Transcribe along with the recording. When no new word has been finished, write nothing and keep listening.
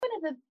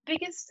the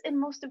biggest and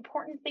most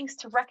important things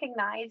to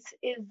recognize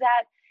is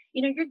that,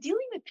 you're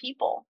dealing with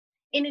people.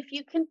 And if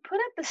you can put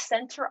at the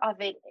center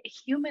of it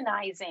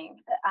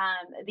humanizing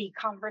the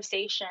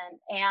conversation,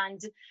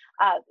 and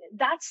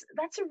that's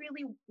a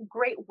really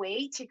great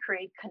way to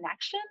create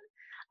connection.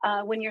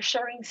 When you're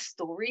sharing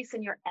stories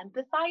and you're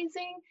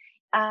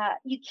empathizing,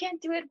 you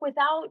can't do it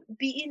without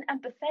being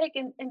empathetic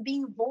and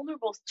being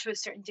vulnerable to a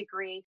certain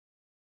degree.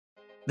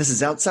 This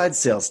is Outside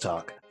Sales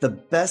Talk, the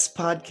best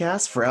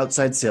podcast for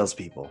outside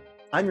salespeople.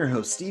 I'm your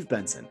host, Steve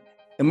Benson,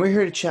 and we're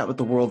here to chat with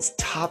the world's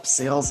top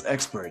sales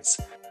experts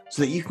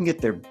so that you can get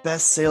their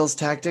best sales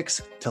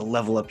tactics to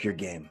level up your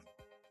game.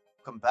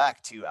 Welcome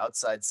back to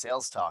Outside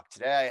Sales Talk.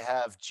 Today I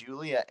have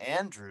Julia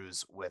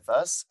Andrews with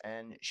us,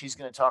 and she's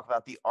going to talk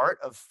about the art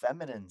of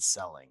feminine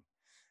selling.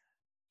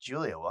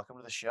 Julia, welcome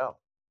to the show.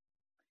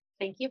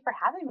 Thank you for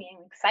having me.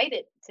 I'm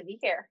excited to be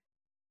here.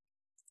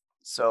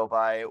 So,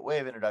 by way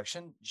of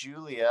introduction,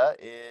 Julia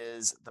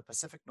is the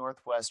Pacific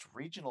Northwest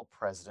Regional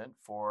President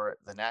for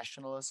the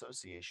National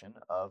Association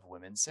of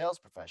Women Sales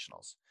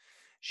Professionals.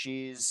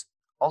 She's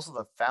also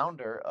the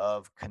founder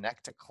of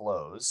Connect to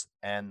Close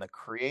and the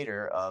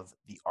creator of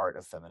The Art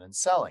of Feminine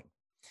Selling.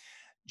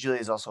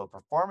 Julia is also a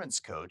performance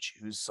coach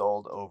who's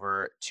sold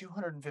over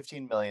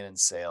 215 million in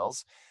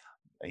sales,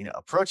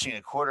 approaching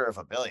a quarter of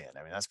a billion.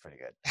 I mean, that's pretty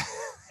good.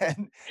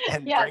 and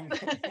and Yes.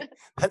 bring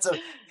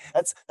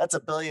that's a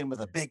billion with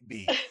a big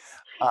B.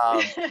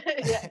 Um,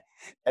 Yeah.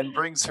 and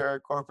brings her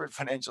corporate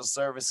financial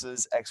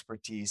services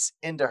expertise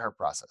into her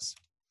process.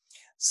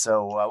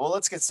 So, well,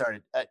 let's get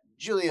started.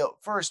 Julia,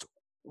 first,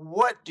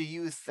 what do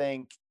you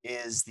think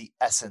is the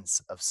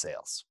essence of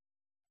sales?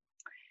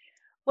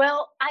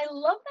 Well, I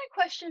love that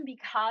question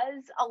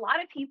because a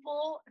lot of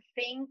people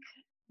think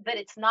that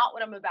it's not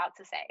what I'm about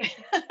to say.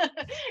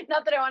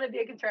 Not that I want to be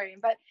a contrarian,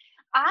 but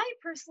I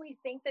personally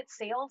think that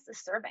sales is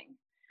serving.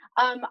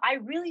 I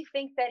really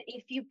think that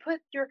if you put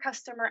your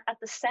customer at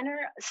the center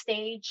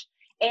stage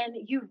and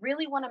you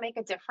really want to make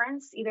a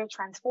difference, either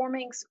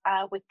transforming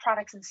with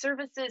products and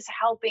services,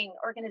 helping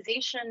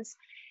organizations,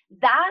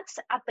 that's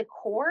at the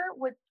core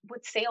what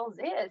sales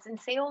is. And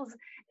sales,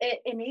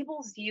 it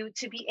enables you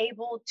to be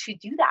able to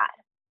do that.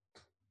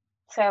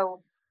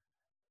 So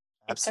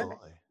it's service.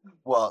 Absolutely.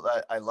 Well,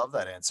 I love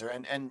that answer.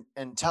 And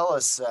tell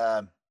us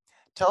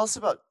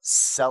about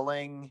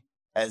selling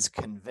as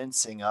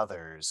convincing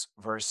others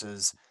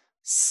versus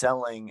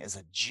selling as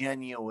a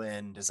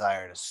genuine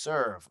desire to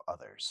serve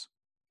others.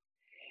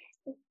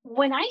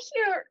 When I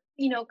hear,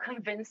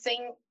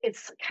 convincing,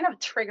 it's kind of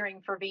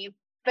triggering for me.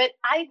 But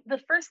the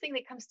first thing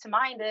that comes to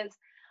mind is,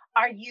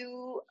 are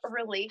you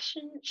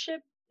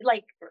relationship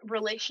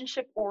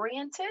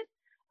oriented?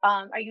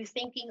 Are you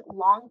thinking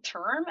long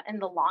term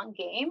and the long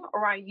game,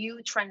 or are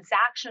you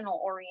transactional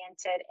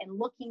oriented and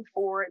looking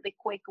for the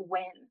quick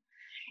win?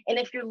 And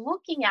if you're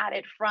looking at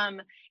it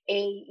from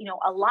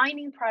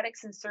aligning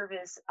products and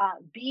service,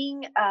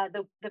 being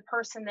the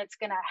person that's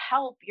going to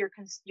help your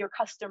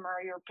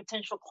customer, your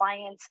potential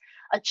clients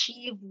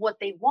achieve what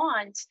they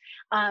want,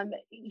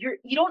 you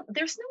don't.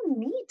 There's no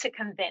need to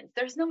convince.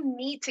 There's no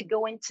need to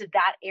go into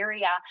that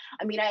area.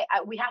 I mean,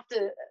 we have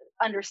to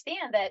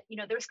understand that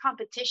there's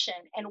competition,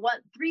 and what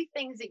three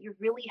things that you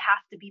really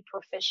have to be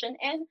proficient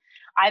in,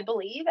 I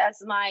believe,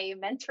 as my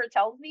mentor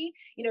tells me,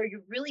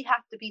 you really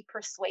have to be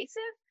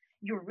persuasive,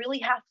 you really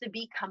have to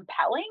be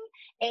compelling,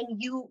 and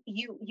you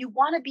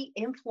want to be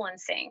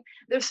influencing.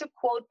 There's a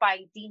quote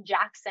by Dean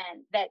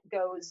Jackson that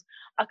goes,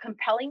 a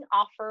compelling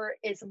offer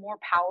is more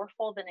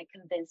powerful than a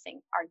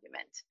convincing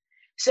argument.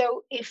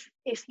 So if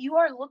you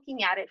are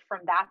looking at it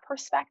from that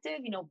perspective,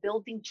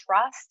 building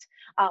trust,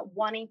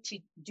 wanting to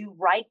do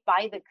right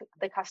by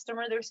the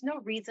customer, there's no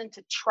reason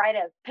to try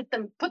to put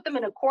them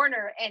in a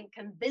corner and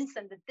convince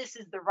them that this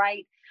is the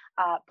right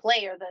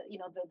play, or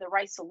the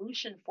right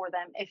solution for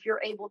them, if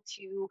you're able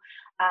to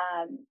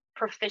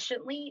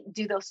proficiently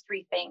do those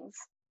three things.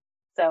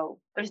 So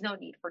there's no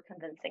need for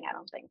convincing, I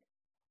don't think.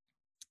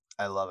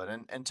 I love it.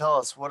 And tell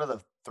us, what are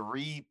the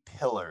three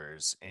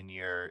pillars in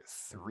your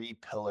three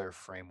pillar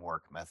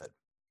framework method?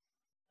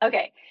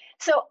 Okay,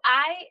 so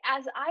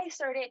as I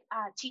started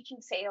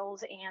teaching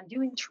sales and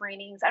doing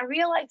trainings, I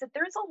realized that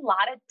there's a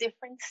lot of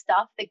different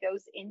stuff that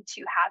goes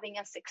into having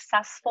a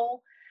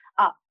successful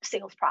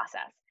sales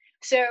process.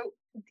 So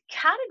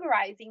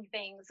categorizing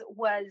things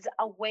was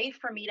a way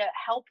for me to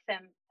help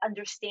them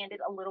understand it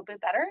a little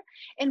bit better,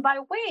 and by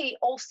way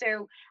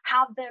also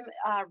have them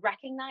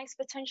recognize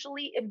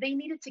potentially if they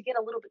needed to get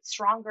a little bit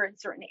stronger in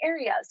certain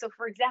areas. So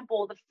for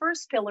example, the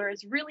first pillar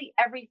is really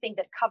everything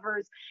that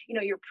covers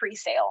your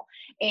pre-sale,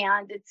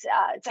 and it's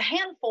a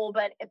handful,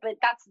 but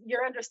that's, you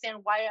understand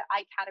why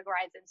I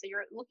categorize them. So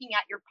you're looking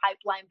at your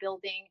pipeline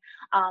building,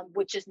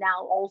 which is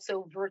now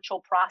also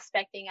virtual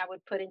prospecting, I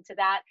would put into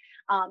that.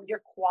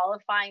 You're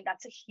qualifying, that's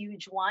that's a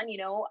huge one.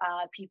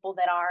 People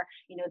that are,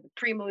 the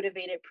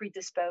pre-motivated,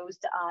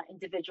 predisposed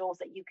individuals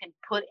that you can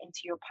put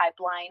into your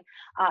pipeline.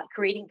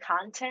 Creating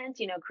content,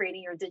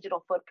 creating your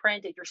digital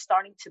footprint. If you're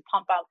starting to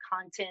pump out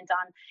content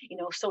on,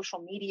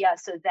 social media,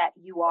 so that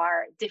you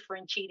are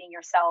differentiating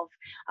yourself,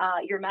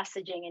 your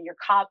messaging and your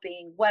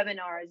copying,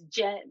 webinars,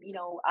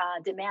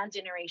 demand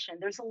generation.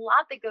 There's a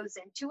lot that goes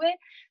into it.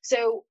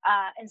 So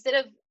instead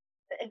of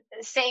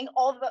saying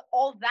all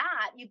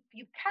that, you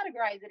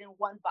categorize it in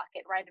one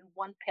bucket, right, in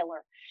one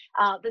pillar.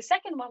 The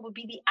second one would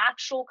be the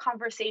actual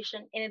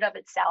conversation in and of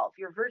itself,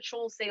 your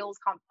virtual sales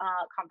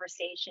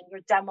conversation,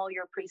 your demo,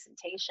 your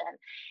presentation.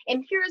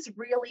 And here's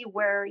really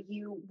where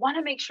you want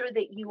to make sure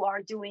that you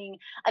are doing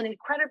an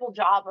incredible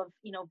job of,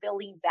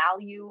 building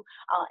value,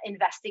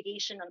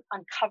 investigation,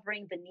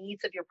 uncovering the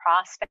needs of your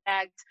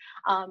prospect.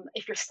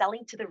 If you're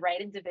selling to the right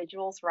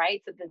individuals,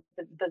 right, so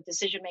the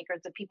decision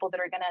makers, the people that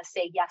are going to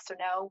say yes or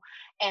no,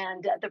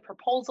 and the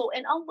proposal,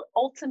 and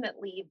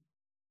ultimately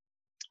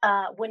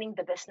winning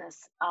the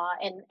business,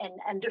 and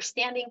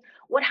understanding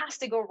what has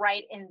to go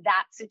right in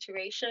that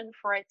situation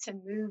for it to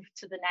move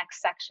to the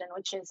next section,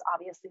 which is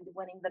obviously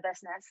winning the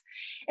business.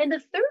 And the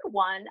third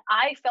one,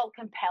 I felt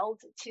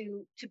compelled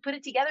to put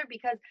it together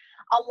because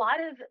a lot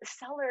of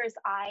sellers,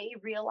 I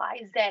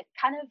realize, that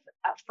kind of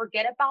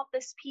forget about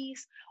this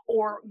piece,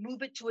 or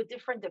move it to a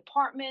different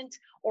department,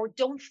 or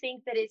don't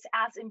think that it's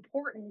as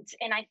important.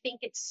 And I think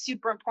it's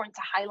super important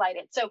to highlight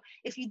it. So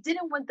if you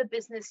didn't win the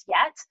business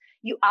yet,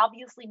 you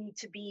obviously need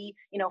to be,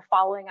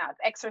 following up,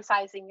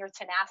 exercising your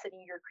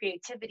tenacity, your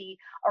creativity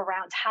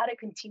around how to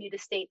continue to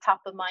stay top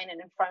of mind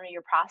and in front of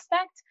your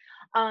prospect.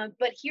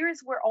 But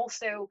here's where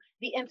also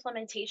the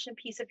implementation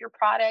piece of your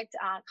product,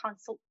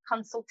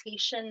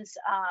 consultations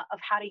of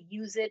how to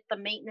use it, the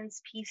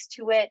maintenance piece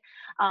to it.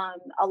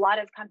 A lot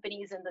of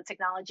companies in the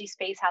technology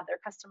space have their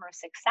customer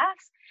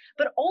success,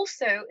 but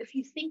also, if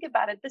you think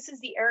about it, this is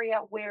the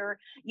area where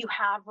you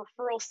have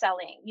referral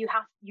selling.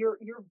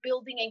 You're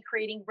building and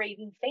creating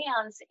raving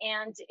fans,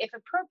 and if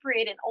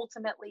appropriate, and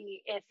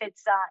ultimately if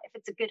it's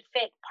a good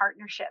fit,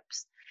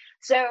 partnerships.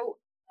 So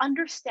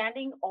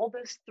understanding all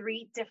those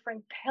three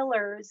different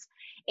pillars,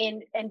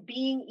 and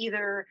being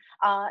either,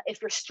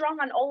 if you're strong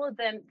on all of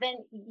them, then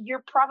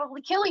you're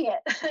probably killing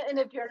it. And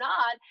if you're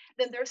not,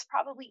 then there's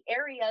probably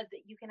areas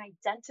that you can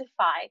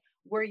identify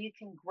where you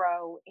can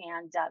grow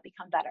and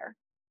become better.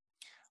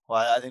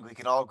 Well, I think we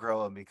can all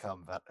grow and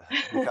become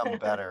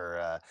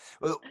better.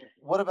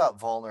 What about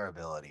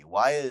vulnerability?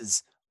 Why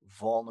is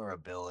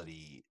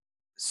vulnerability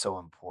so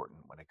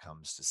important when it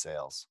comes to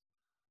sales?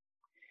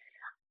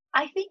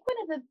 I think one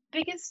of the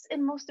biggest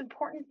and most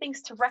important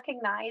things to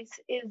recognize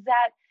is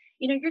that,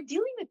 you're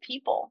dealing with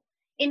people.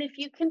 And if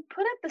you can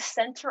put at the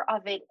center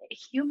of it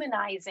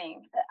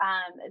humanizing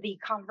the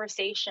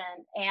conversation,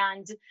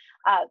 and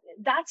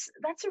that's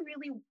a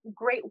really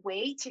great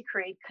way to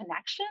create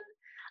connection.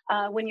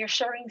 When you're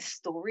sharing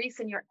stories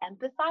and you're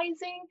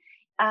empathizing,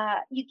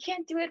 you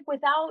can't do it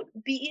without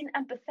being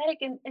empathetic,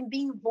 and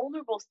being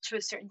vulnerable to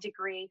a certain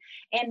degree,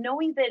 and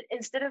knowing that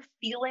instead of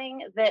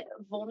feeling that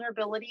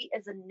vulnerability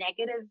is a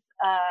negative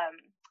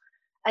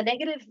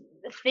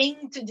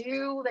thing to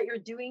do, that you're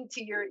doing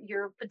to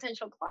your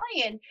potential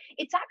client,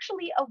 it's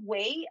actually a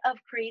way of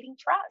creating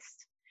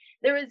trust.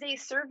 There was a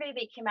survey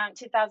that came out in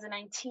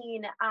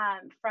 2019,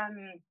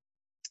 from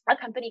a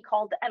company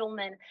called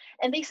Edelman,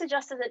 and they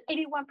suggested that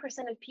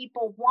 81% of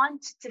people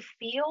want to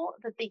feel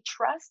that they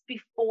trust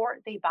before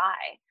they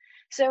buy.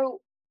 So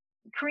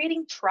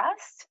creating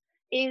trust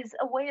is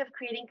a way of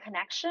creating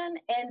connection,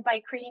 and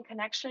by creating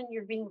connection,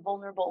 you're being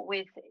vulnerable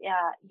with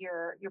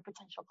your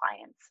potential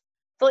clients.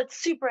 So it's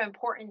super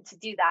important to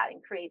do that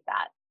and create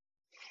that.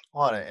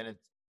 Well, and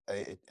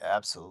it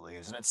absolutely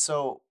is, and it's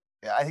so.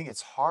 Yeah, I think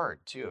it's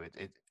hard too.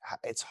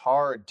 It's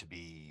hard to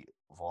be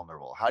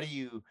vulnerable.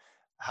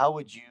 How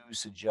would you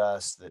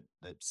suggest that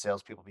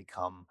salespeople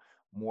become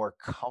more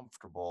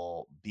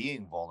comfortable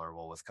being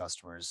vulnerable with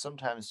customers?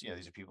 Sometimes,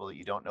 these are people that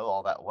you don't know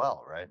all that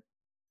well, right?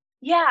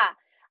 Yeah.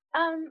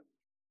 Um,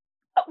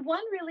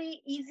 One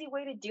really easy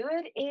way to do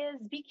it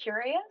is be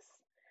curious.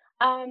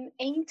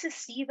 Aim to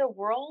see the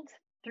world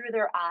through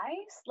their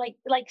eyes.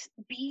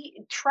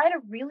 Be try to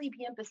really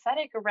be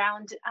empathetic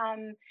around,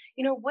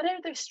 what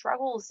are their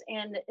struggles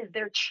and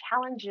their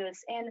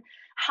challenges, and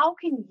how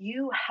can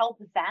you help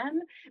them?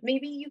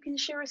 Maybe you can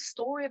share a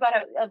story about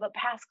a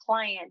past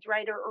client,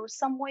 right? Or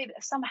some way,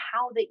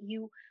 somehow that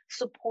you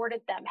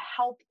supported them,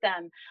 helped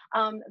them,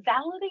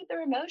 validate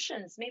their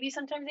emotions. Maybe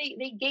sometimes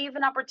they gave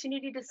an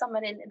opportunity to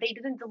someone and they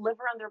didn't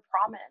deliver on their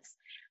promise.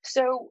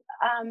 So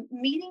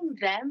meeting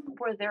them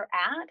where they're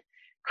at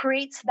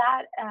creates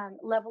that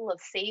level of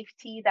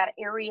safety, that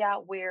area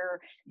where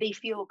they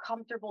feel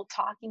comfortable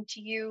talking to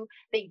you,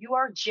 that you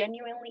are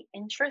genuinely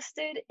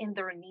interested in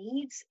their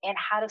needs and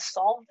how to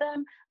solve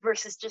them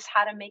versus just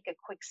how to make a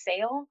quick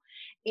sale.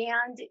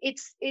 And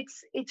it's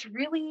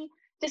really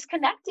just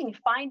connecting,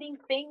 finding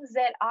things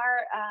that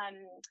are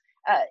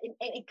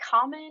in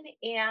common,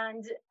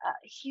 and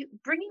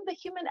bringing the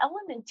human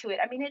element to it.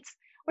 I mean,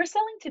 we're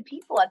selling to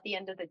people at the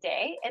end of the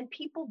day, and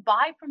people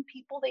buy from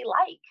people they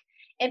like.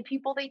 and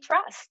people they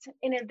trust.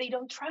 And if they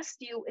don't trust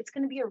you, it's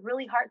going to be a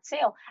really hard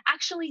sale.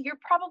 Actually, you're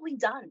probably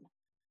done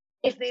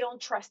if they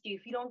don't trust you,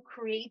 if you don't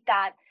create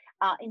that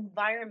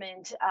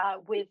environment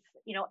with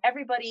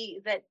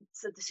everybody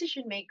that's a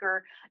decision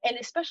maker, and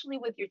especially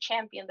with your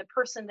champion, the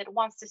person that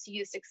wants to see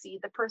you succeed,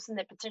 the person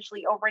that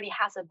potentially already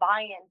has a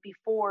buy-in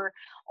before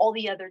all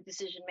the other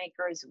decision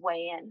makers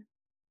weigh in.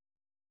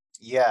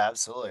 Yeah,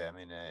 absolutely. I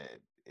mean,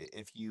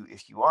 if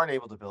you aren't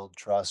able to build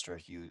trust, or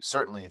if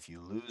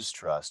you lose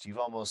trust, you've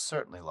almost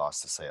certainly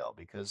lost the sale,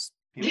 because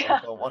people Yeah,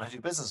 don't want to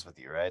do business with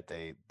you, right?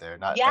 They're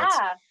not.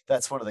 yeah.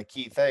 That's one of the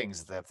key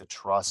things. They have to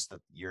trust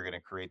that you're going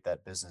to create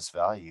that business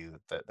value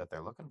that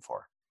they're looking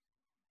for.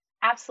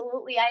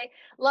 Absolutely. I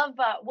love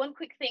one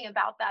quick thing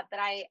about that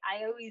I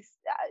always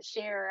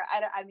share.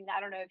 I mean,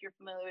 I don't know if you're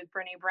familiar with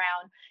Brene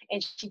Brown,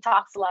 and she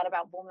talks a lot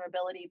about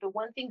vulnerability. But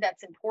one thing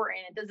that's important,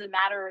 it doesn't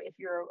matter if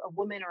you're a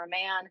woman or a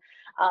man,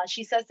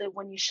 she says that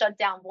when you shut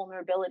down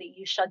vulnerability,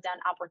 you shut down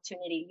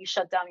opportunity, you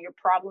shut down your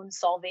problem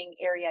solving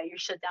area, you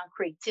shut down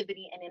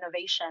creativity and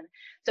innovation.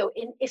 So,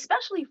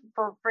 especially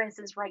for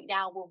instance, right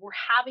now, where we're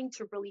having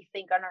to really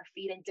think on our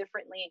feet and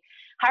differently,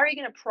 how are you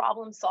going to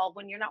problem solve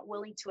when you're not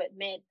willing to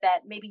admit that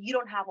maybe you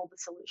don't have all the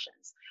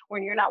solutions,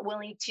 when you're not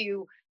willing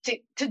to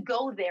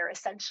go there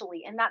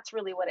essentially, and that's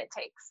really what it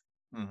takes.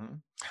 Hmm.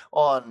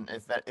 Well, and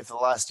if the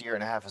last year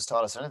and a half has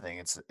taught us anything,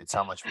 it's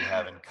how much we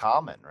have in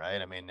common,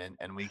 right? I mean,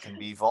 and we can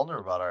be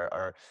vulnerable about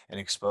our and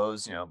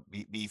expose,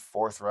 be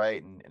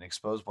forthright, and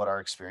expose what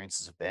our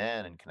experiences have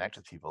been, and connect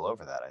with people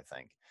over that. I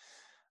think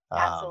um,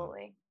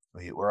 Absolutely.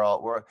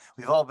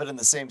 we've all been in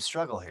the same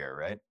struggle here,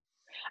 right?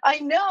 I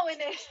know, and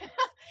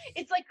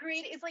it's like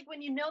it's like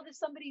when you know that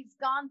somebody's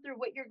gone through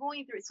what you're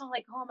going through, it's so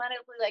like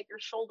automatically like your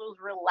shoulders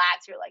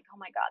relax. You're like, oh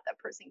my God, that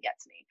person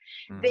gets me.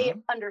 They Hmm.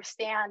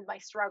 understand my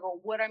struggle,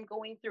 what I'm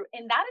going through.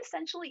 And that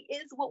essentially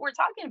is what we're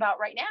talking about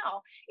right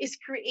now, is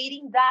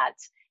creating that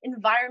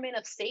environment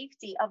of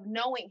safety, of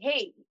knowing,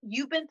 hey,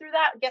 you've been through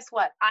that. Guess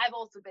what? I've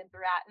also been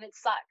through that, and it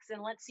sucks.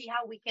 And let's see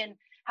how can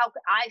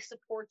I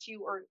support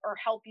you, or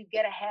help you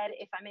get ahead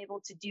if I'm able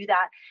to do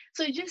that.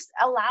 So it just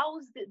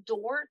allows the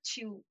door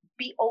to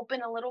be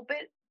open a little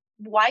bit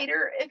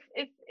wider,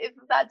 if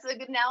that's a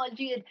good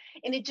analogy,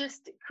 and it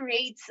just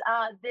creates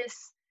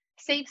this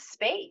safe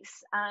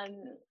space,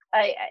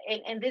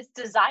 and this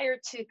desire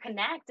to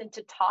connect and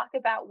to talk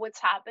about what's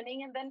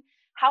happening, and then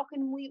how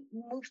can we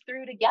move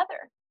through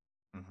together.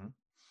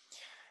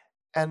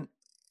 Hmm.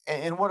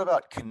 And what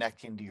about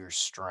connecting to your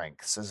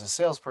strengths as a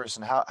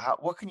salesperson? How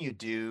what can you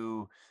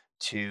do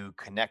to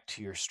connect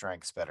to your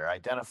strengths better?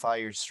 Identify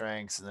your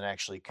strengths and then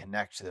actually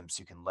connect to them so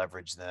you can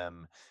leverage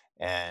them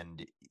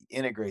and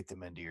integrate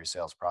them into your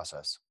sales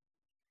process.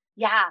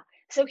 Yeah.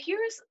 So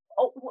here's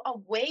a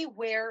way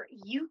where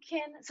you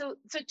can. So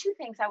two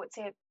things I would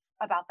say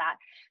about that.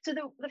 So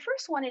the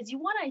first one is, you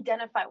want to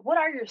identify what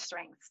are your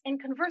strengths,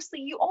 and conversely,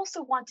 you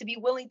also want to be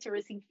willing to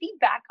receive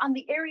feedback on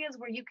the areas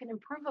where you can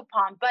improve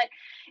upon. But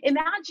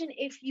imagine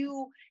if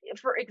you,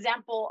 for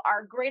example,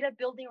 are great at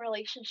building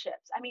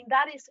relationships. I mean,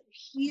 that is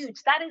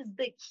huge. That is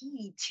the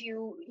key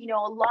to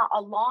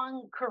a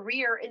long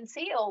career in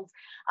sales.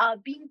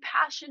 Being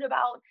passionate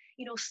about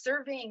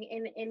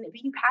serving, and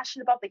being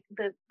passionate about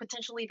the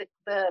potentially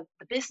the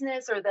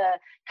business or the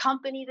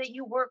company that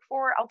you work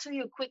for. I'll tell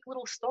you a quick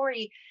little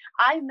story.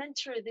 I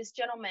mentored this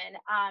gentleman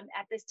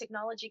at this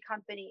technology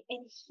company,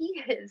 and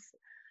he is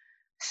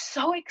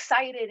so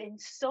excited and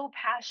so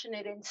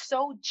passionate and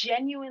so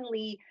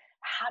genuinely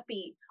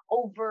happy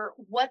over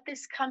what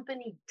this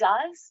company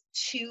does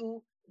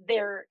to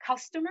their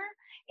customer,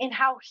 and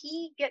how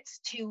he gets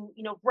to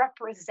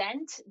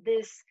represent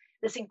this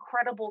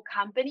incredible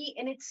company.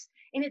 And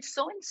it's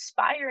so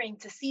inspiring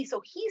to see.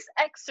 So he's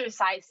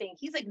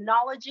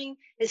acknowledging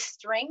his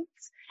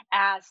strengths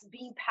as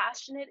being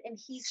passionate, and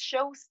he's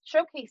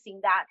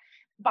showcasing that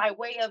by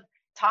way of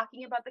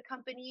talking about the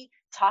company,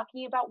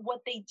 talking about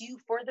what they do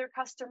for their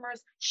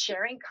customers,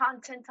 sharing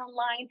content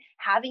online,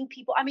 having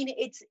people. I mean,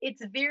 it's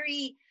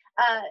very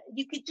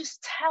you could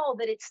just tell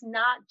that it's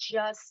not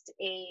just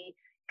a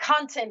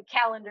content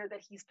calendar that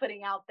he's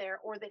putting out there,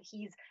 or that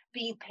he's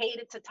being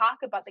paid to talk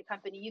about the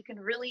company. You can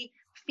really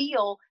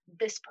feel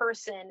this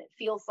person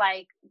feels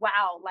like,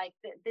 wow, like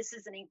this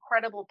is an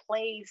incredible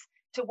place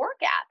to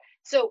work at.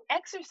 So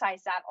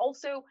exercise that.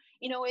 Also,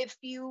 if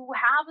you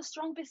have a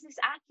strong business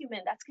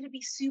acumen, that's going to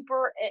be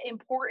super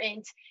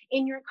important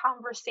in your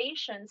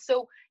conversation.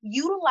 So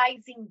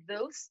utilizing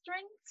those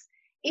strengths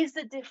is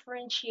the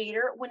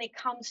differentiator when it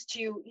comes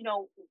to,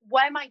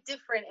 why am I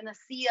different in a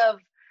sea of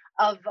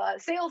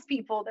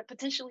salespeople that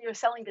potentially are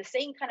selling the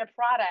same kind of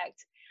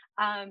product.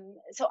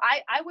 So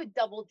I would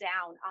double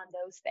down on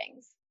those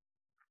things.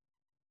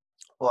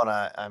 Well,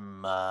 and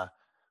I'm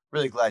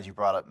really glad you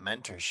brought up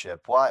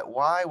mentorship.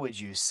 Why would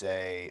you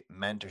say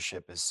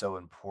mentorship is so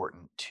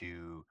important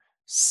to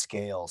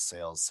scale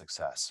sales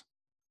success?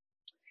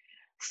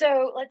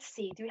 So let's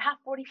see. Do we have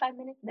 45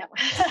 minutes? No,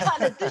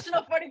 an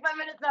additional 45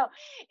 minutes. No,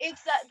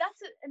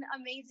 that's an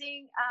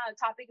amazing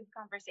topic of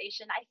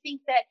conversation. I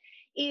think that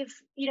if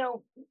you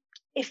know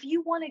if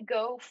you want to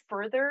go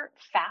further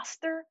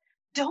faster,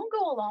 Don't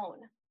go alone.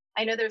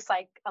 I know there's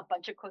like a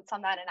bunch of quotes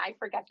on that and I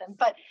forget them,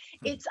 but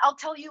I'll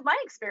tell you my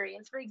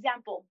experience. For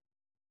example,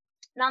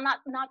 now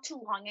not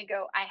too long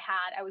ago,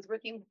 I was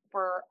working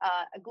for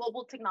a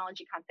global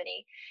technology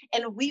company,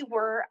 and we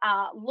were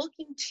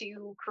looking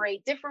to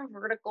create different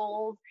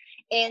verticals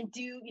and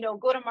do,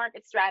 go to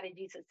market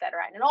strategies,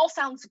 etc. And it all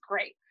sounds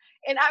great.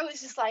 And I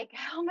was just like,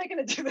 how am I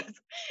going to do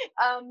this?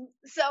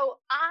 So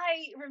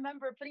I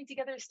remember putting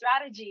together a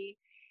strategy,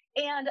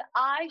 and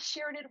I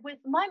shared it with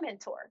my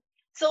mentor.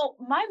 So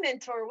my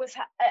mentor was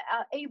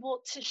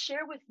able to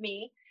share with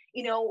me,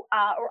 or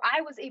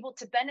I was able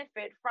to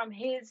benefit from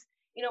his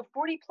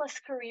 40 plus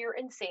career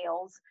in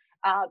sales,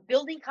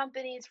 building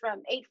companies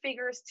from 8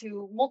 figures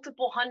to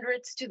multiple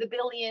hundreds to the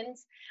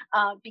billions,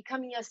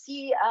 becoming a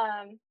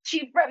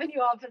chief revenue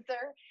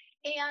officer,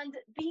 and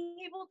being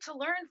able to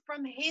learn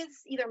from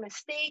his either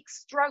mistakes,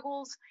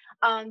 struggles,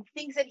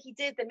 things that he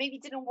did that maybe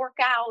didn't work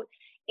out,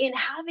 and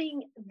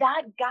having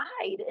that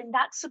guide and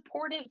that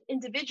supportive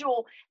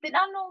individual that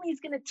not only is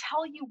going to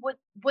tell you what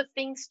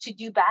things to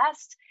do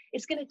best,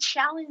 it's going to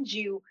challenge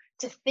you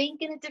to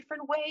think in a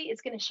different way.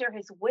 It's going to share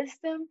his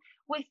wisdom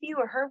with you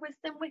or her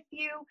wisdom with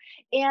you.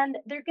 And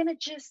they're going to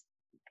just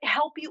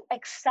help you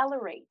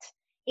accelerate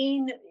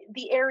in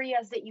the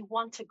areas that you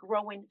want to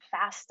grow in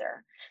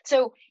faster.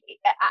 So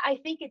I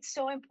think it's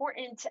so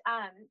important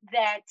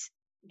that,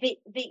 that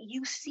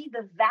you see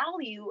the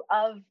value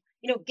of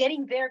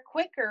getting there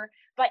quicker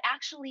by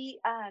actually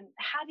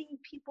having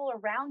people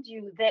around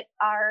you that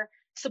are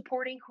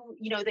supporting who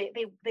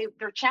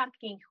they're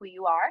championing who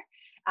you are.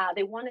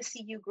 They want to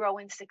see you grow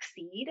and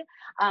succeed.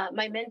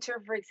 My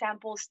mentor, for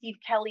example, Steve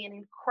Kelly, an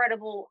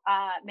incredible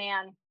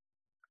man,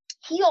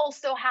 he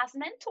also has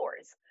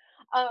mentors.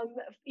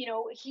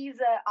 He's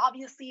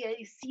obviously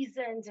a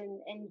seasoned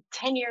and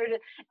tenured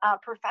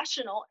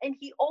professional, and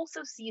he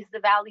also sees the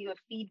value of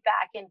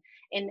feedback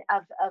and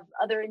of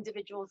other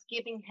individuals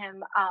giving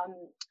him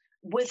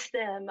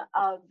wisdom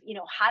of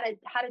how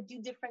to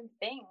do different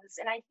things.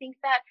 And I think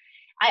that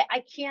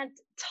I can't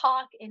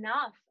talk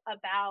enough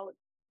about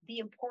the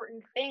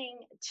importance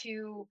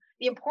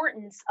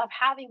of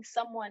having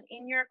someone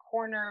in your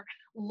corner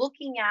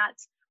looking at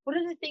what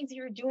are the things that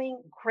you're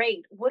doing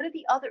great, what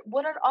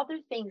are other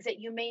things that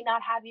you may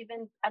not have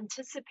even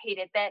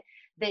anticipated that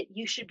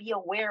you should be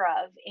aware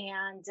of,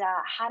 and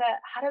how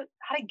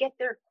to get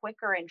there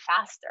quicker and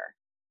faster.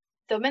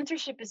 So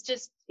mentorship is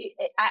just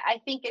I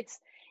think it's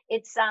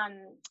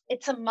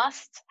a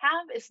must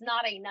have. It's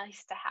not a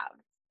nice to have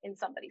in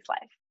somebody's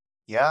life.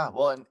 Yeah,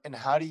 well, and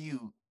how do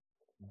you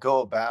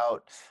go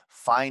about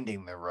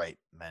finding the right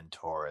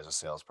mentor as a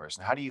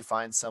salesperson? How do you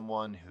find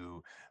someone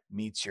who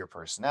meets your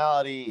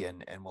personality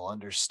and will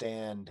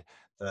understand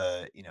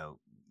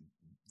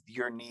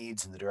your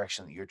needs and the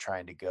direction that you're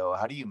trying to go?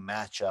 How do you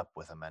match up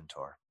with a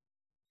mentor?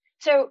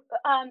 So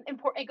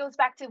important. It goes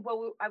back to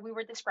what we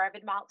were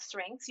describing about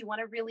strengths. You want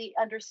to really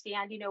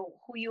understand,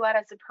 who you are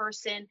as a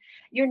person.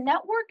 Your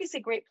network is a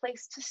great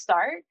place to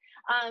start.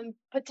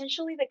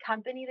 Potentially the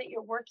company that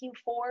you're working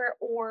for,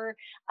 or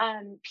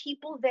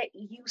people that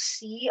you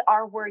see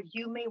are where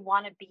you may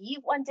want to be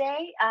one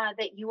day.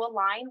 That you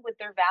align with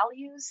their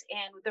values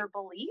and with their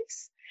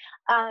beliefs.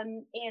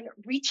 And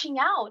reaching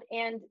out,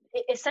 and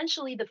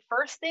essentially the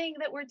first thing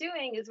that we're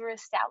doing is we're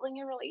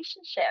establishing a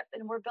relationship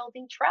and we're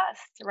building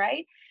trust,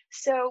 right?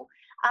 So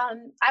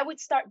I would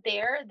start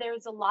there.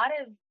 There's a lot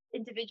of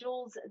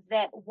individuals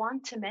that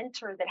want to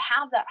mentor, that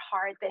have that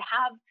heart, that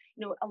have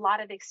a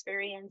lot of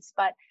experience.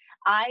 But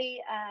I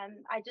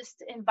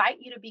just invite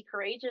you to be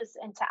courageous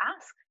and to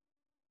ask.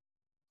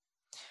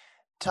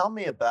 Tell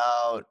me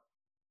about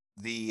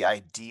the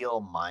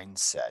ideal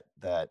mindset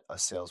that a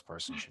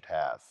salesperson should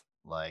have.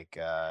 Like,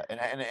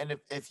 and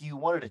if you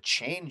wanted to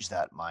change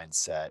that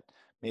mindset,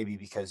 maybe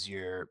because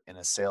you're in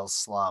a sales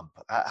slump,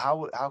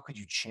 how could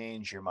you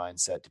change your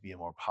mindset to be a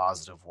more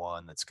positive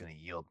one that's going to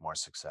yield more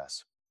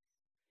success?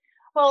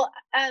 Well,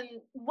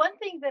 one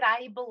thing that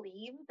I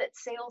believe that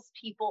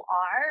salespeople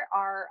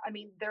I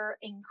mean, they're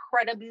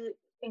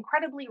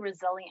incredibly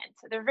resilient.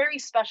 They're very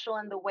special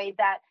in the way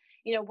that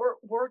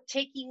we're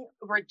taking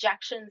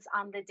rejections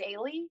on the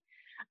daily.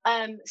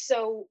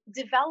 So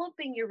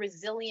developing your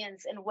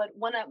resilience, and what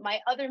one of my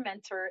other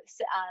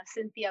mentors,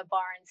 Cynthia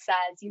Barnes,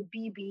 says, you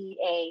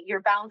BBA,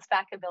 your bounce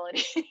back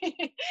ability.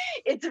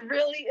 It's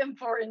really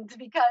important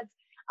because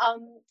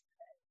um,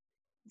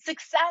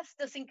 success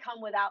doesn't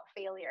come without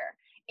failure,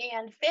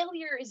 and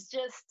failure is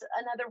just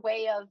another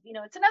way of,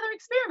 it's another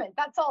experiment.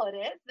 That's all it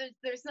is.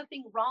 There's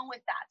nothing wrong with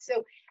that.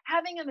 So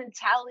having a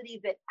mentality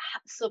that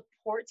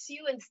supports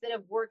you instead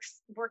of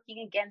working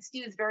against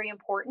you is very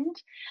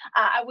important.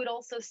 I would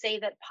also say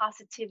that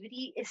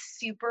positivity is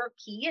super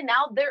key, and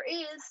now there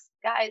is,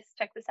 guys,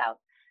 check this out,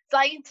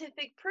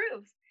 scientific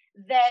proof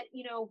that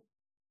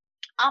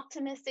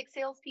optimistic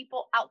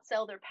salespeople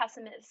outsell their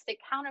pessimistic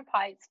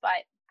counterparts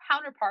by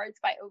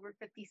over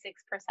 56%.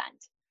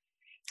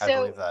 I So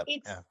believe that.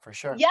 it's, Yeah, for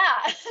sure.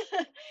 yeah,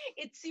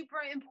 it's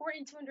super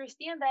important to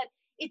understand that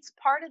it's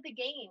part of the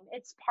game.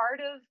 It's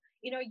part of,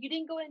 you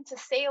didn't go into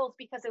sales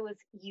because it was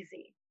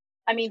easy.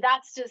 I mean,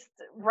 that's just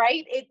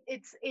right.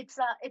 It's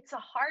a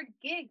hard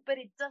gig, but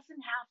it doesn't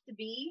have to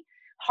be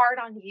hard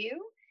on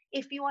you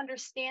if you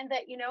understand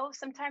that,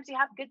 sometimes you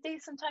have good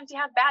days, sometimes you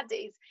have bad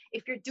days.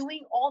 If you're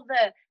doing all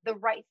the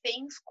right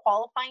things,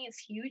 qualifying is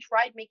huge,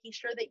 right? Making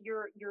sure that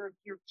you're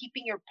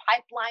keeping your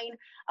pipeline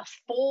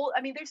full.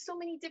 I mean, there's so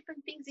many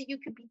different things that you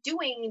could be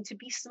doing to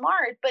be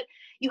smart, but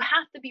you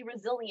have to be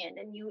resilient,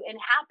 and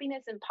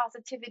happiness and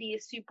positivity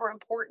is super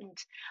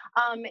important.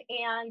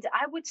 And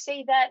I would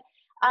say that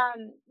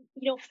um,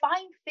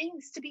 find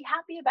things to be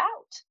happy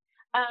about.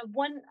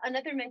 One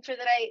another mentor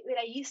that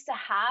I used to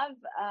have,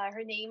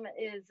 her name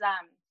is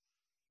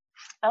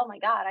oh my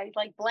god, I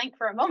like blank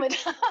for a moment.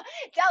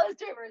 Dallas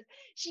Travers.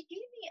 She gave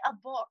me a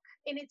book,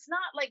 and it's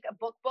not like a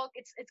book.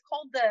 It's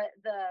called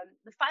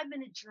the 5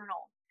 minute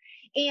journal.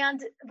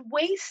 And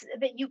ways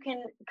that you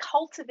can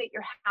cultivate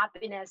your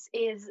happiness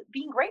is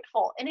being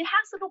grateful. And it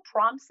has little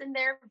prompts in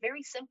there,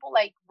 very simple,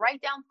 like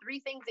write down three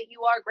things that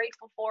you are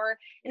grateful for.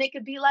 And it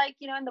could be like,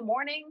 in the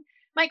morning,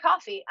 my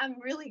coffee. I'm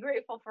really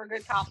grateful for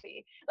good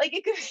coffee. Like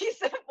it could be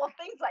simple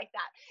things like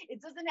that.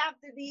 It doesn't have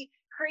to be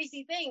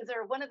crazy things.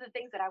 Or one of the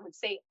things that I would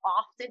say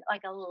often,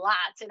 like a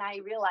lot, and I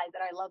realized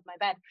that I love my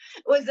bed,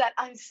 was that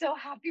I'm so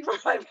happy for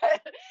my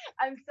bed.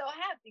 I'm so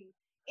happy.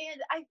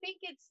 And I think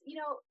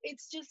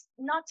it's just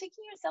not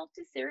taking yourself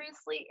too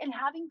seriously and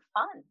having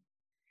fun.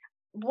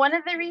 One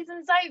of the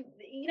reasons I,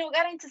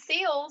 got into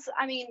sales,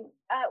 I mean,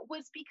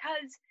 was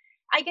because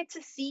I get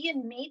to see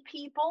and meet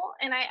people,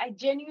 and I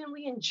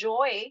genuinely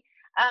enjoy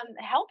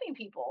helping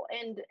people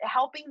and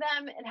helping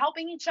them and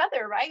helping each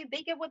other. Right?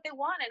 They get what they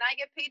want, and I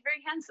get paid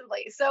very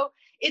handsomely. So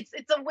it's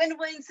a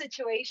win-win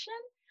situation.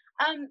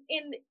 And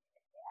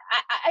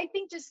I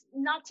think just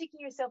not taking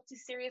yourself too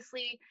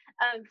seriously,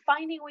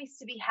 finding ways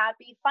to be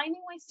happy,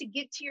 finding ways to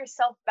give to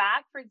yourself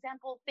back. For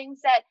example,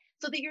 things that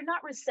so that you're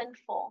not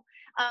resentful.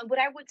 What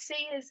I would say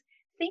is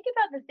think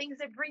about the things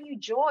that bring you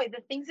joy,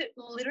 the things that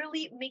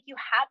literally make you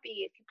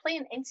happy. If you play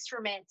an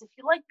instrument, if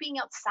you like being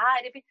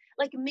outside, if you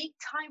like make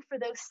time for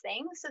those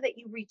things so that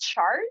you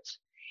recharge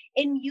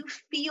and you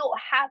feel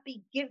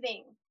happy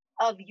giving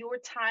of your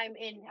time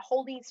in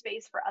holding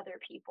space for other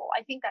people.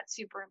 I think that's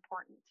super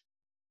important.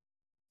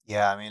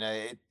 Yeah, I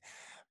mean,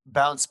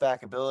 bounce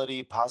back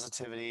ability,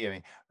 positivity. I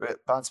mean,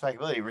 bounce back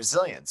ability,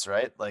 resilience,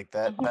 right? Like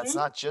that. That's Hmm.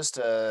 not just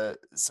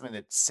something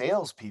that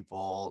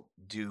salespeople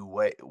do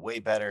way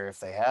better if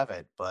they have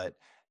it, but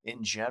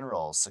in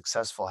general,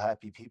 successful,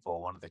 happy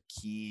people. One of the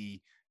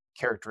key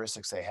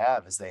characteristics they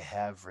have is they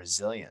have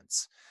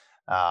resilience.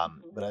 But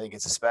Hmm. I think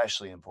it's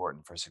especially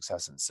important for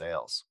success in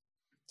sales.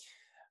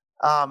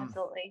 Um,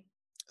 Absolutely.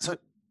 so,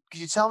 could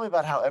you tell me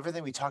about how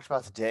everything we talked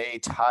about today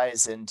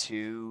ties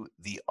into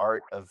the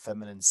art of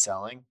feminine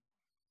selling?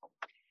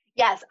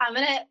 Yes, I'm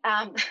gonna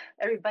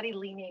everybody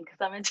lean in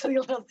because I'm gonna tell you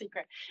a little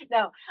secret.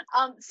 No,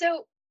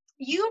 so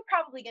you're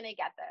probably gonna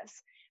get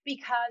this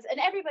because, and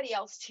everybody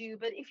else too.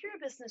 But if you're a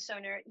business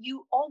owner,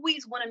 you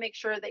always want to make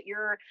sure that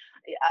you're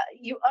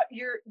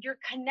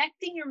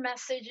connecting your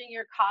message and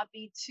your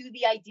copy to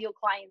the ideal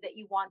client that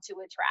you want to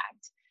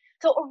attract.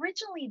 So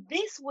originally,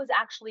 this was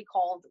actually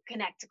called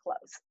Connect to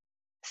Close.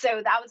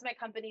 So that was my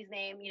company's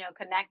name,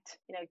 connect,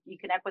 you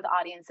connect with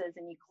audiences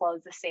and you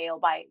close the sale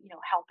by,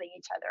 helping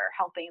each other,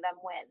 helping them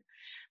win.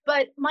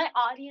 But my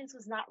audience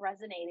was not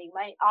resonating.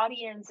 My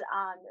audience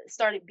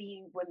started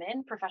being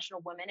women,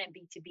 professional women, and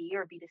B2B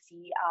or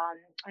B2C,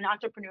 and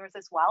entrepreneurs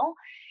as well.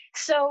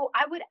 So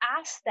I would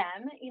ask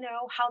them,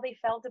 how they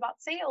felt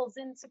about sales.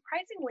 And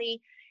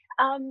surprisingly,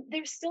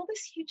 there's still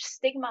this huge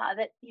stigma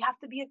that you have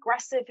to be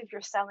aggressive if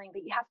you're selling,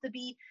 that you have to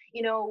be,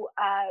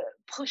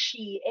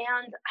 pushy.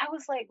 And I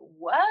was like,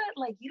 what?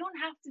 Like, you don't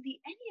have to be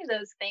any of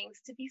those things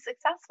to be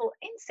successful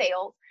in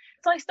sales.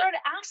 So I started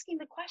asking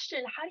the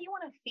question, how do you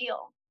want to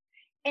feel?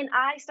 And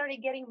I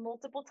started getting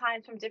multiple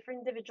times from different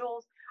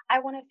individuals. I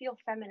want to feel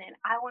feminine.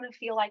 I want to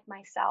feel like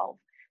myself.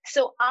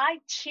 So I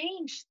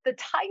changed the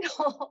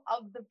title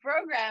of the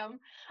program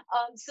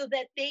so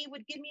that they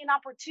would give me an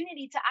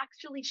opportunity to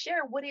actually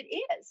share what it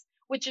is,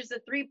 which is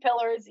the three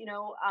pillars,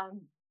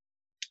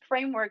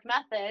 framework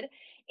method.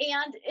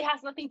 And it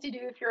has nothing to do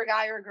if you're a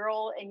guy or a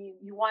girl and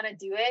you want to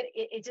do it.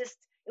 It just,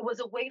 it was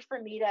a way for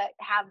me to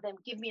have them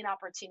give me an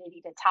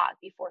opportunity to talk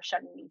before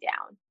shutting me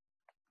down.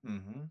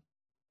 Hmm.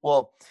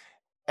 Well,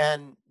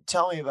 and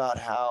tell me about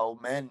how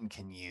men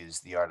can use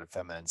the art of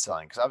feminine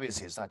selling, because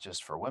obviously it's not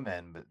just for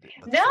women, but the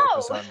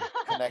focus No. on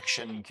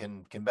connection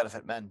can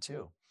benefit men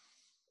too.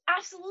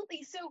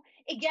 Absolutely. So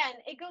again,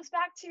 it goes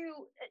back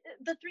to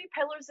the three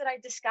pillars that I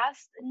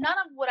discussed. None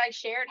of what I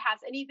shared has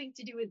anything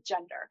to do with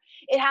gender.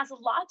 It has a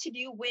lot to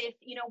do with,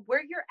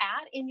 where you're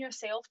at in your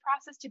sales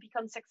process to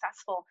become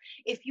successful.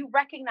 If you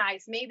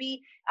recognize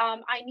maybe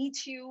I need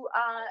to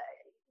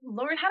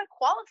learn how to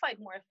qualify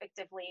more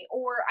effectively,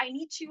 or I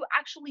need to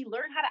actually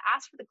learn how to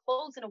ask for the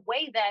clothes in a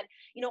way that,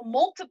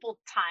 multiple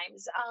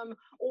times,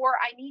 or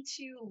I need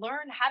to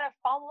learn how to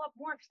follow up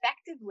more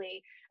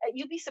effectively.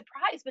 You'll be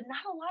surprised, but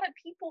not a lot of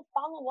people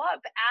follow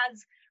up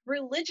as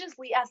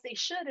religiously as they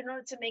should in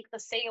order to make the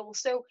sale.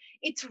 So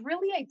it's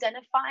really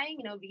identifying,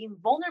 being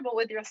vulnerable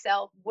with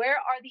yourself. Where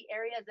are the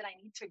areas that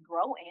I need to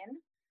grow in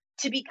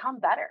to become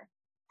better?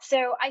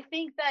 So I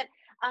think that,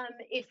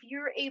 if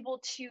you're able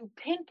to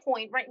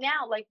pinpoint right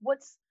now, like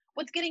what's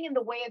getting in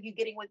the way of you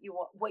getting what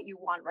you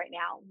want right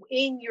now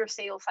in your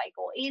sales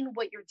cycle, in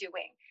what you're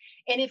doing,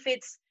 and if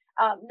it's,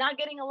 not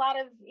getting a lot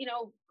of,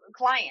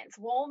 clients,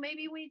 well,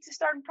 maybe we need to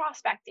start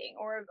prospecting,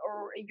 or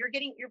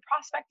you're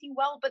prospecting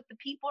well, but the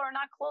people are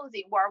not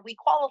closing. Well, are we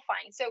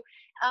qualifying? So,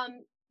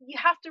 you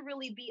have to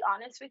really be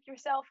honest with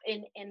yourself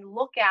and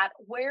look at,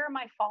 where am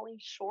I falling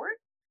short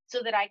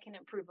so that I can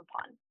improve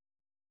upon.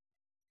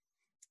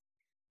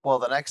 Well,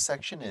 the next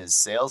section is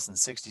sales in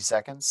 60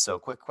 seconds. So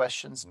quick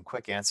questions and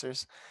quick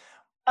answers.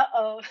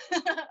 Uh-oh.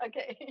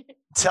 Okay.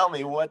 Tell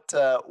me what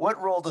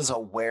role does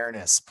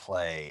awareness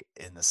play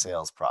in the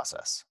sales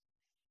process?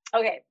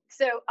 Okay,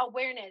 so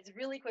awareness,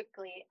 really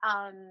quickly.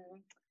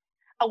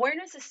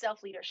 Awareness is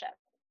self leadership.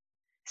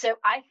 So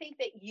I think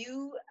that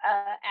you,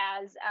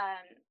 as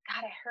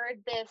God, I heard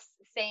this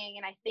saying,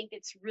 and I think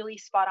it's really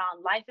spot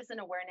on. Life is an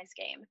awareness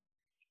game,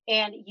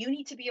 and you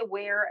need to be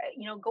aware.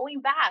 Going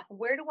back,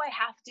 where do I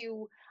have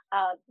to,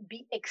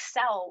 be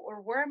excel,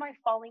 or where am I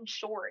falling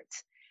short?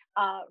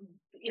 Uh,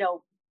 you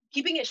know,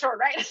 Keeping it short,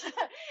 right?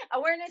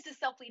 Awareness is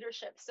self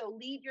leadership. So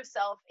lead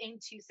yourself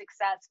into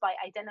success by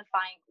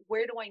identifying,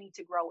 where do I need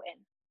to grow in.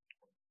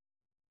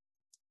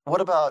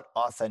 What about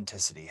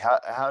authenticity?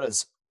 How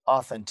does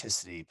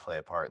authenticity play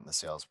a part in the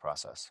sales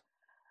process?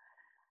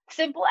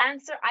 Simple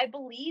answer, I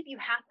believe you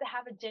have to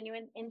have a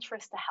genuine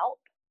interest to help.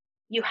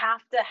 You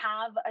have to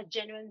have a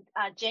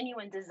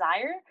genuine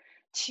desire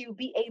to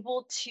be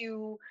able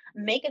to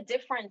make a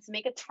difference,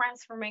 make a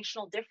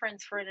transformational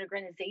difference for an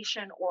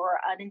organization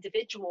or an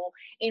individual,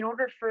 in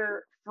order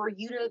for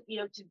you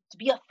to, to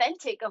be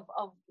authentic of,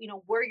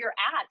 where you're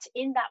at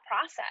in that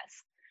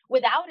process.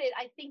 Without it,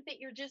 I think that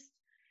you're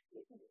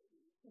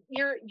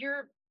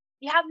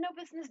you have no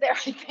business there,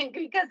 I think,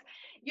 because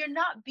you're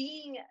not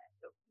being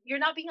you're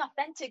not being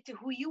authentic to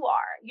who you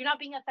are. You're not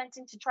being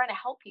authentic to trying to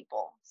help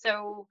people.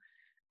 So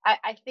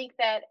I think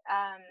that,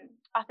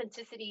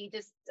 authenticity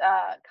just,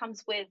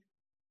 comes with,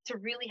 to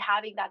really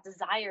having that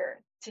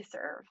desire to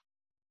serve.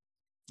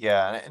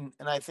 Yeah, and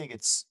I think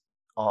it's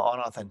on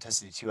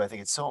authenticity too. I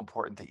think it's so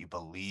important that you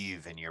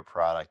believe in your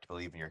product,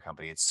 believe in your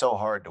company. It's so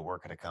hard to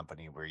work at a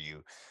company where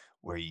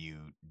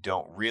you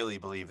don't really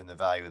believe in the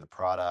value of the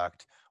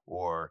product,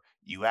 or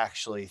you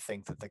actually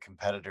think that the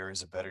competitor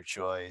is a better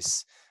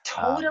choice.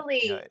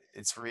 Totally.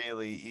 It's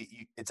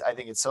really it's I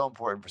think it's so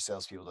important for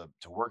salespeople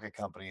to work at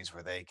companies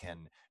where they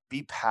can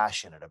be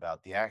passionate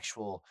about the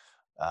actual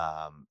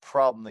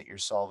problem that you're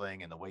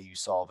solving and the way you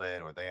solve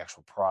it, or the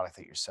actual product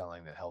that you're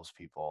selling that helps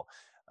people,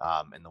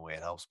 and the way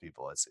it helps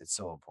people. It's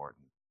so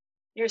important.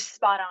 You're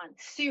spot on.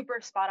 Super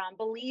spot on.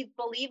 Believe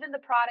in the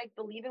product,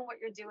 believe in what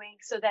you're doing,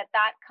 so that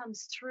that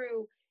comes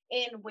through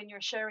in when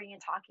you're sharing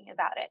and talking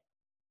about it.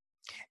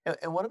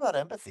 And what about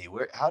empathy?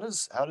 Where how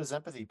does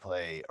empathy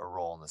play a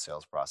role in the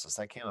sales process?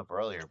 That came up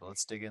earlier, but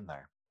let's dig in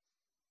there.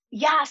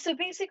 Yeah, so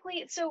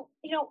basically,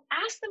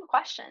 ask them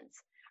questions.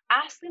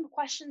 Ask them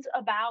questions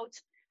about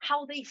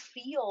how they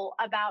feel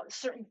about a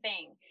certain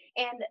thing,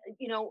 and,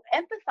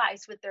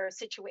 empathize with their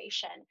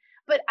situation.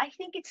 But I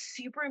think it's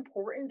super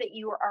important that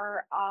you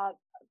are,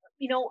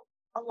 you know,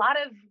 a lot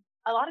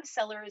of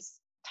sellers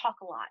talk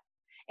a lot.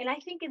 And I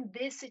think in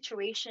this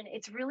situation,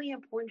 it's really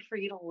important for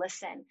you to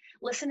listen.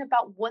 Listen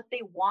about what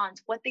they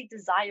want, what they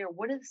desire,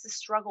 what is the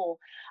struggle,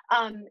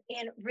 and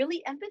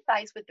really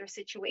empathize with their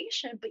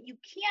situation. But you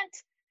can't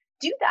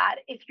do that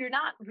if you're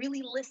not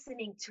really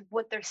listening to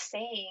what they're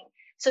saying,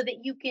 so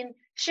that you can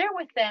share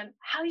with them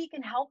how you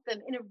can help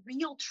them in a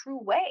real,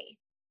 true way.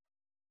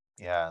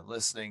 Yeah,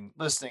 listening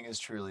is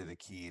truly the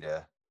key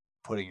to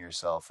putting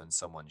yourself in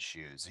someone's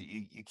shoes.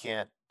 You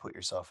can't put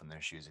yourself in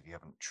their shoes if you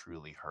haven't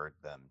truly heard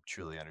them,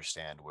 truly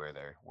understand where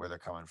they're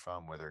coming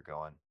from, where they're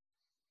going.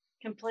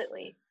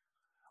 Completely.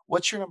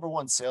 What's your number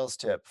one sales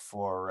tip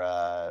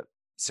for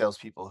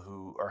salespeople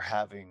who are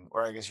having,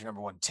 or I guess your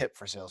number one tip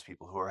for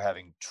salespeople who are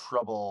having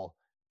trouble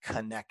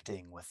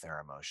connecting with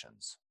their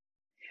emotions?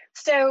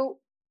 So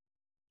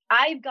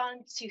I've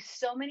gone to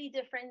so many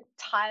different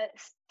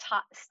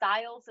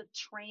styles of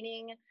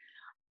training,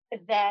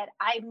 that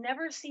I've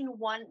never seen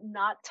one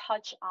not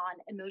touch on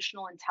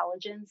emotional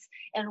intelligence,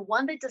 and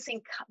one that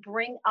doesn't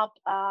bring up,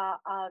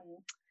 a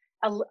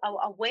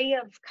way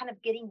of kind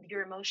of getting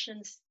your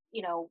emotions,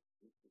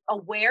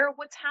 aware of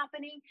what's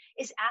happening,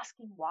 is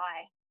asking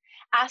why.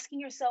 Asking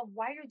yourself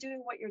why you're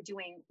doing what you're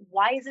doing.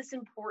 Why is this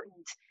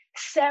important?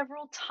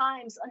 Several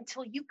times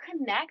until you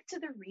connect to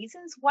the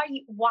reasons why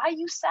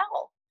you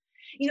sell.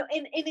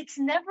 And it's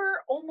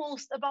never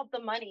almost about the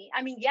money.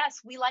 I mean,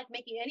 yes, we like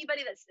making,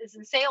 anybody that is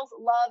in sales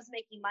loves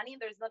making money.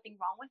 There's nothing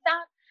wrong with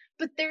that.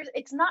 But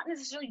it's not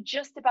necessarily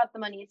just about the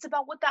money. It's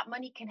about what that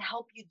money can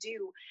help you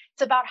do.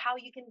 It's about how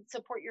you can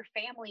support your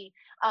family,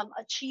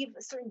 achieve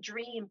a certain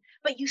dream.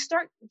 But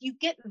you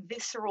get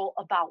visceral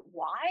about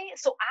why.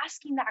 So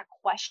asking that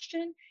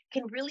question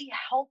can really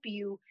help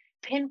you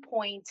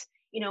pinpoint,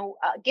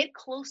 get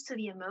close to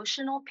the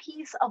emotional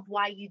piece of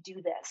why you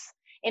do this,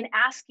 and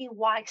asking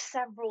why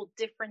several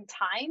different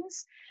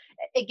times.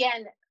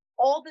 Again,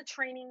 all the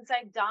trainings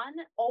I've done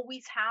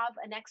always have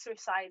an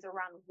exercise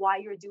around why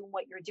you're doing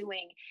what you're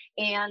doing.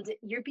 And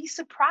you'll be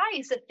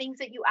surprised at things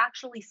that you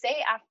actually say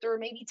after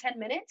maybe 10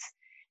 minutes.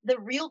 The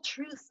real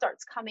truth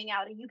starts coming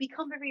out, and you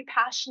become very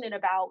passionate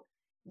about,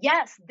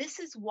 yes, this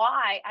is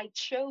why I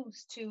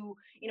chose to,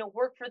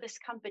 work for this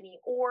company,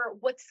 or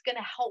what's going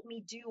to help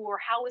me do, or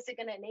how is it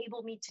going to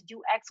enable me to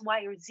do X,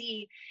 Y, or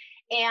Z.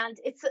 And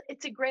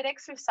it's a great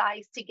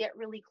exercise to get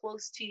really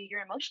close to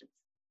your emotions.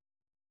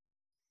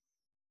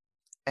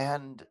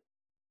 And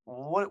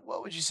what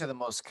would you say the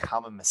most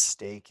common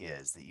mistake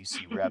is that you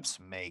see reps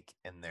make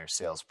in their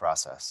sales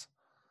process?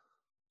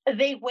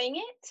 They wing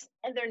it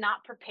and they're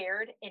not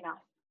prepared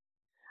enough.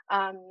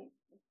 um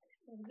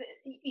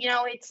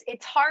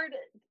it's hard.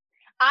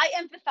 I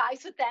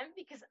empathize with them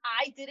because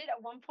I did it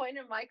at one point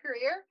in my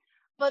career.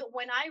 But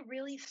when I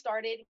really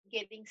started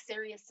getting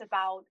serious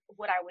about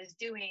what I was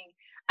doing,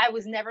 I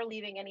was never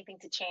leaving anything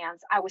to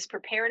chance. I was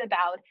prepared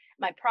about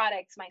my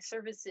products, my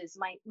services,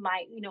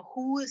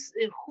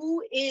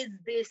 who is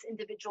this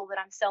individual that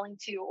I'm selling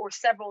to, or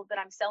several that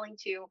I'm selling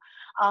to.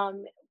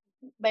 Um,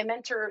 my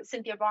mentor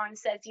Cynthia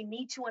Barnes says you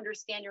need to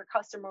understand your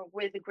customer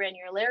with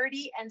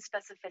granularity and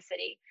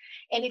specificity.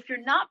 And if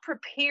you're not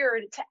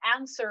prepared to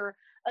answer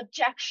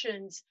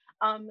objections,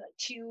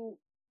 to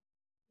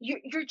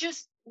you're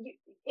just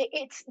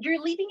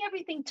you're leaving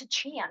everything to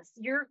chance.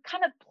 You're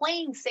kind of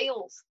playing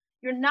sales.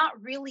 You're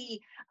not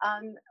really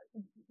um,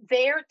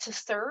 there to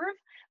serve,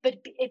 but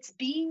it's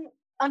being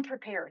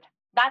unprepared.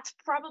 That's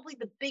probably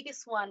the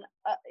biggest one.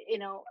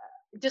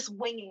 Just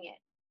winging it,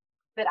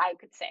 that I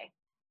could say.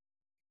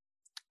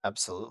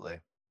 Absolutely.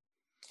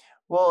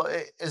 Well,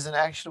 as an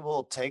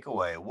actionable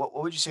takeaway, what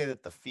would you say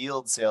that the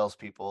field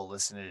salespeople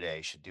listening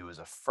today should do as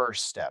a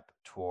first step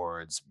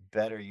towards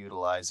better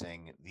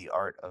utilizing the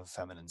art of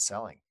feminine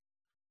selling?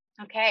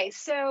 Okay,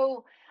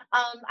 so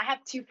I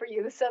have two for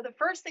you. So the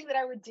first thing that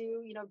I would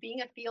do,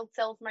 being a field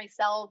sales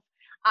myself,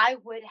 I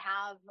would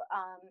have,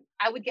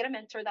 I would get a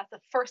mentor. That's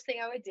the first thing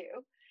I would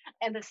do.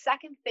 And the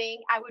second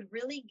thing, I would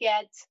really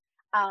get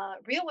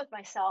real with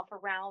myself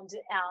around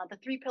the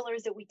three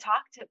pillars that we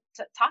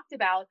talked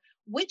about.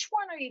 Which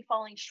one are you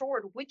falling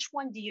short? Which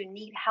one do you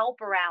need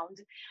help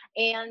around?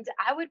 And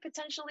I would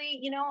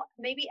potentially,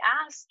 maybe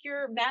ask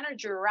your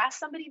manager or ask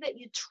somebody that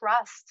you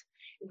trust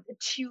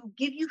to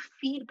give you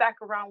feedback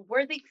around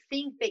where they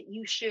think that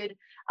you should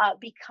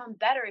become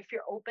better, if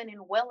you're open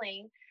and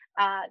willing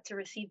to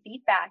receive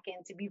feedback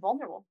and to be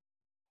vulnerable.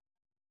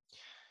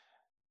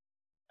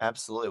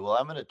 Absolutely. Well,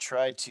 I'm going to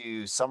try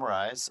to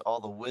summarize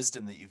all the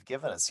wisdom that you've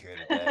given us here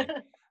today.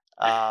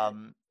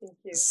 Um, Thank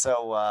you.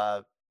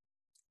 so,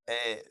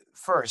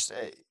 first,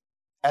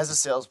 as a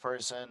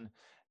salesperson,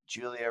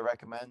 Julia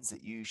recommends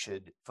that you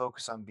should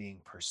focus on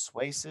being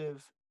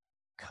persuasive,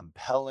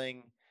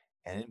 compelling,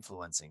 and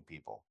influencing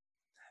people.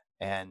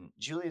 And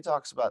Julia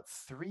talks about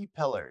three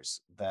pillars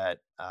that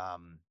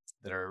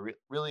are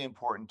really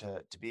important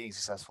to being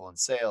successful in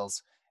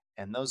sales.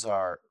 And those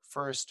are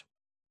first,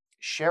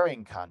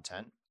 sharing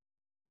content,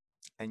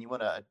 and you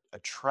want to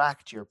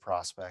attract your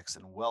prospects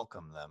and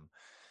welcome them.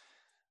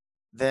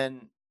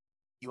 Then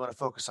you want to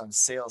focus on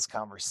sales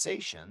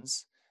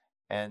conversations,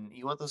 and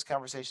you want those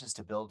conversations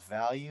to build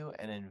value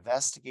and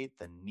investigate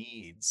the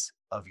needs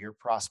of your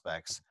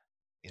prospects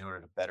in order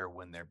to better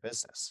win their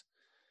business.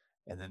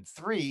 And then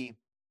three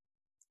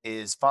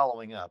is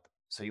following up.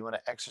 So you want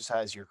to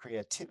exercise your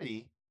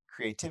creativity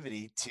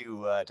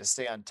to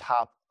stay on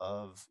top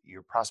of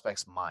your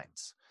prospects'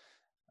 minds.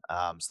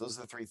 So those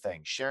are the three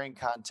things: sharing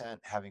content,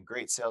 having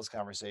great sales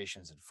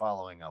conversations, and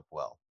following up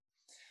well.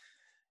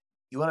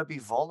 You want to be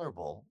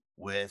vulnerable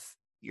with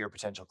your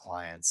potential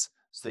clients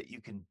so that you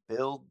can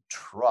build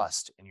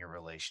trust in your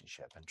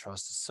relationship. And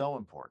trust is so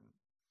important.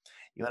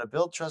 You want to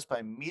build trust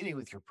by meeting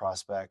with your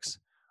prospects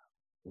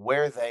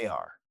where they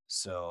are.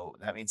 So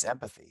that means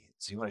empathy.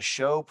 So you want to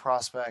show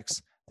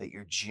prospects that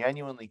you're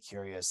genuinely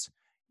curious.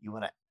 You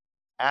want to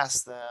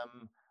ask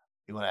them,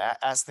 you want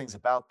to ask things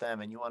about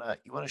them, and you want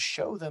to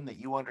show them that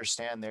you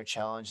understand their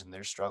challenge and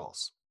their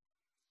struggles.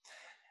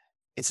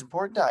 It's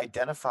important to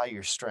identify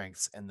your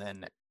strengths and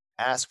then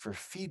ask for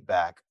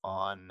feedback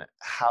on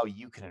how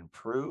you can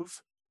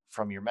improve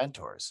from your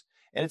mentors.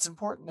 And it's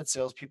important that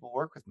salespeople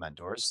work with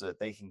mentors so that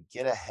they can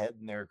get ahead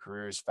in their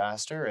careers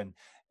faster and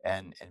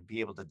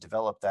be able to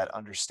develop that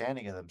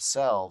understanding of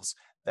themselves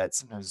that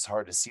sometimes is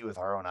hard to see with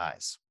our own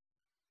eyes.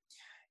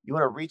 You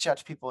want to reach out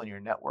to people in your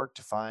network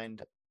to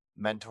find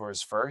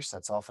mentors first.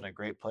 That's often a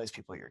great place.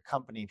 People at your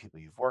company, people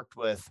you've worked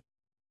with.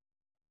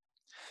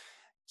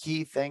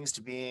 Key things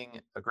to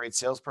being a great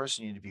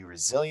salesperson, you need to be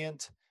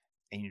resilient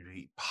and you need to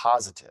be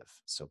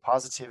positive. So,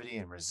 positivity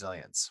and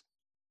resilience.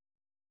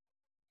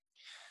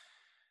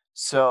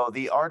 So,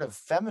 the art of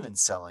feminine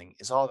selling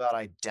is all about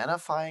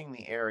identifying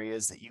the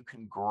areas that you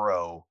can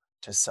grow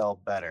to sell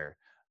better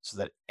so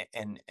that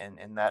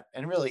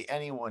and really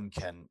anyone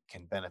can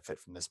benefit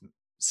from this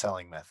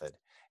selling method.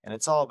 And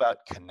it's all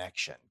about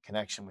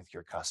connection with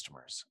your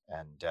customers.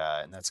 And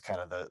that's kind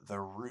of the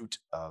root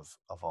of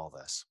all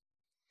this.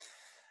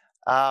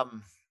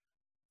 Um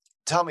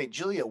Tell me,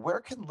 Julia, where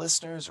can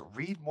listeners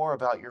read more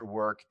about your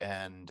work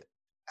and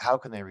how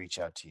can they reach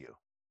out to you?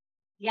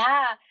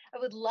 Yeah, I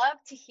would love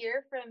to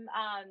hear from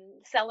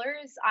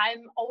sellers.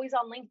 I'm always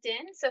on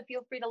LinkedIn, so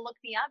feel free to look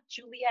me up,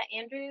 Julia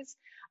Andrews.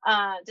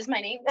 Just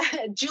my name,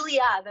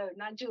 Julia, though,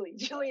 not Julie,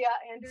 Julia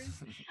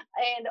Andrews,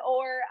 and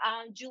or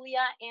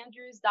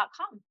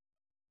juliaandrews.com.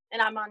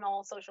 And I'm on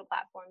all social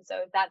platforms, so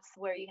if that's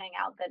where you hang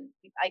out, then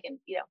I can,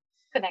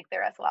 connect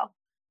there as well.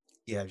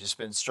 Yeah, I've just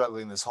been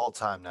struggling this whole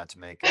time not to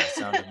make a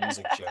Sound of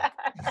Music joke.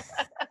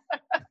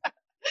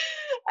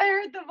 I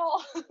heard them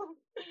all.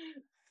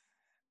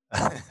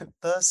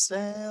 The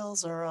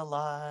sales are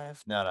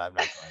alive. No, no, I'm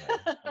not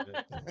going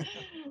there.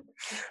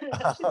 I'm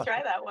I should good.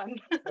 try that one.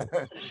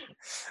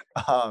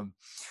 Um,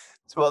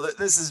 well,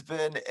 this has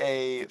been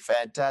a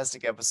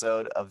fantastic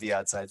episode of the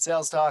Outside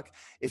Sales Talk.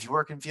 If you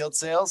work in field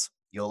sales,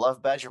 you'll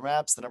love Badger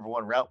Maps, the number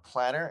one route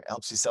planner. It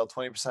helps you sell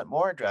 20%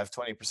 more, drive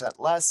 20%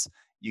 less.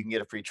 You can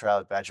get a free trial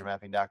at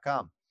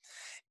badgermapping.com.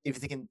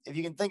 If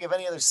you can think of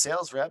any other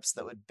sales reps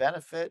that would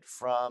benefit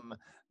from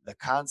the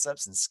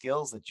concepts and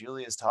skills that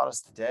Julie has taught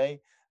us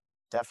today,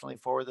 definitely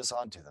forward this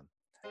on to them.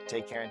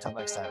 Take care until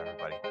next time,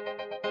 everybody.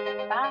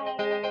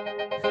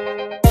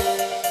 Bye.